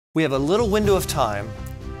We have a little window of time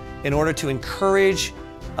in order to encourage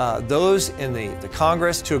those in the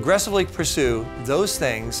Congress to aggressively pursue those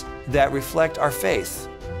things that reflect our faith.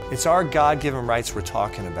 It's our God-given rights we're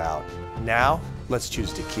talking about. Now, let's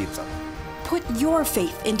choose to keep them. Put your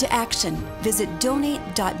faith into action. Visit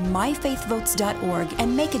donate.myfaithvotes.org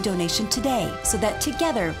and make a donation today so that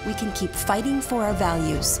together we can keep fighting for our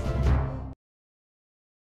values.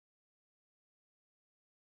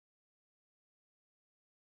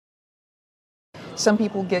 Some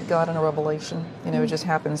people get God in a revelation, it just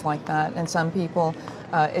happens like that. And some people,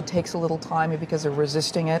 it takes a little time because they're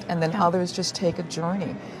resisting it, and then others just take a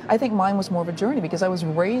journey. I think mine was more of a journey because I was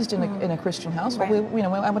raised in a Christian household. Right.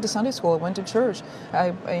 I went to Sunday school, I went to church,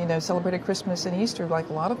 I celebrated Christmas and Easter like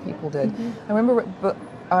a lot of people did. I remember when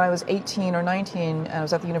I was 18 or 19, I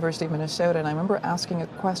was at the University of Minnesota, and I remember asking a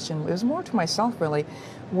question. It was more to myself, really.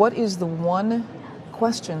 What is the one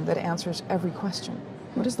question that answers every question?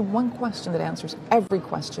 What is the one question that answers every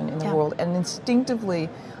question in the world? And instinctively,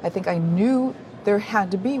 I think I knew there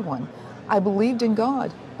had to be one. I believed in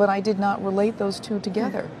God, but I did not relate those two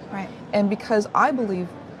together. Right. And because I believe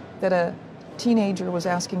that a teenager was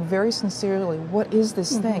asking very sincerely, what is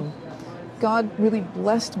this thing? God really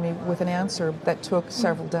blessed me with an answer that took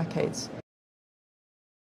several decades.